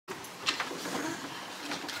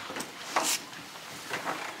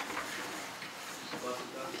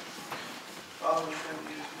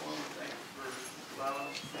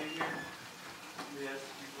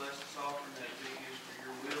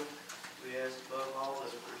place above all,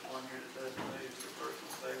 that if there's one here that doesn't know you as their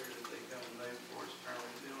personal Savior, that they come and know you before it's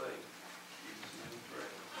apparently too late. In Jesus' name we pray.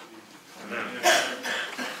 Amen.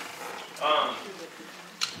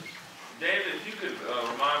 David, if you could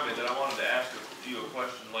remind me that I wanted to ask you a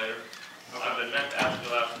question later. I've been meant to ask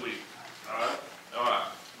you last week. All right? All right.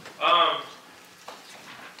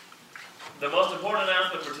 The most important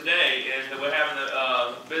announcement for today is that we're having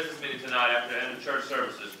a business meeting tonight after the end of church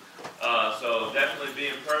services. So definitely be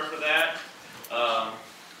in prayer for that.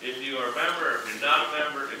 If you are a member, if you're not a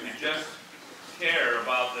member, if you just care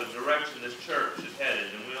about the direction this church is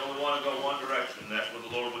headed, and we only want to go one direction, that's where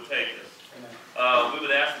the Lord would take us. We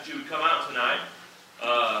would ask that you would come out tonight.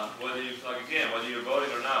 Whether you're voting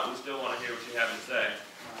or not, we still want to hear what you have to say.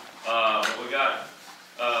 But we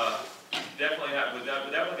definitely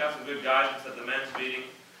got some good guidance at the men's meeting,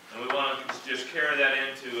 and we want to just carry that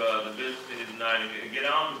into the business meeting tonight and get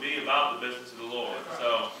on to be about the business of the Lord.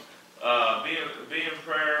 So be in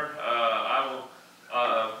prayer.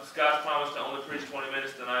 Scott's promised to only preach 20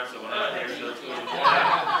 minutes tonight, so when I'm here till 2 in the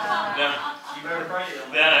morning. You better pray.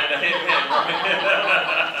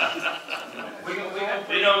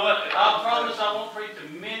 You know what? I promise I won't preach a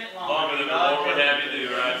minute longer. Longer than the Lord would have you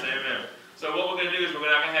do, right? Say amen. So what we're going to do is we're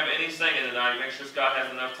not going to have any singing tonight. Make sure Scott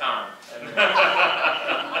has enough time. That'd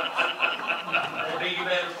be your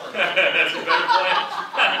better plan. That's a better plan.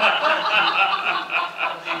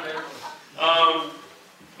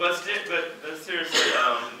 But seriously,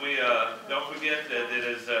 we don't forget that it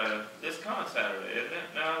is this coming Saturday, isn't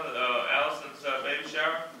it? Now, Allison's baby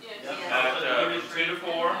shower. Yes. At 2 to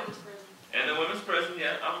 4. And the women's prison,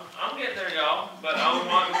 yeah, I'm getting there, y'all. But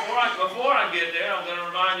before I get there, I'm going to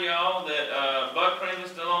remind y'all that butt cream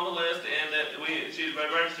is still on the list, and that she's been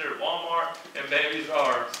registered at Walmart and Babies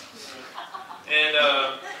R. And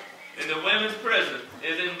the women's prison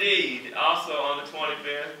is indeed also on the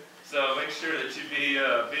 25th. So make sure that you be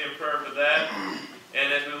in prayer for that.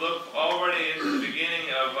 And as we look already into the beginning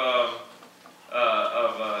of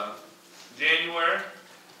January.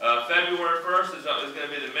 February 1st is going to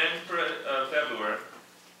be the men's prison. February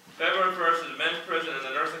 1st is the men's prison and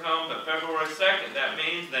the nursing home. But February 2nd, that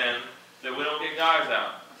means then that we don't get guys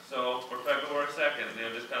out. So for February 2nd,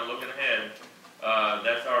 just kind of looking ahead,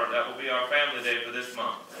 that will be our family day for this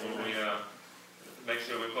month. Where we make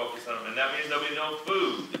sure we focus on them, and that means there'll be no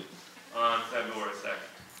food on February 2nd.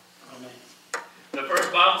 Amen. The first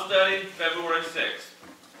Bible study, February 6th,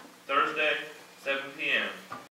 Thursday, 7 p.m.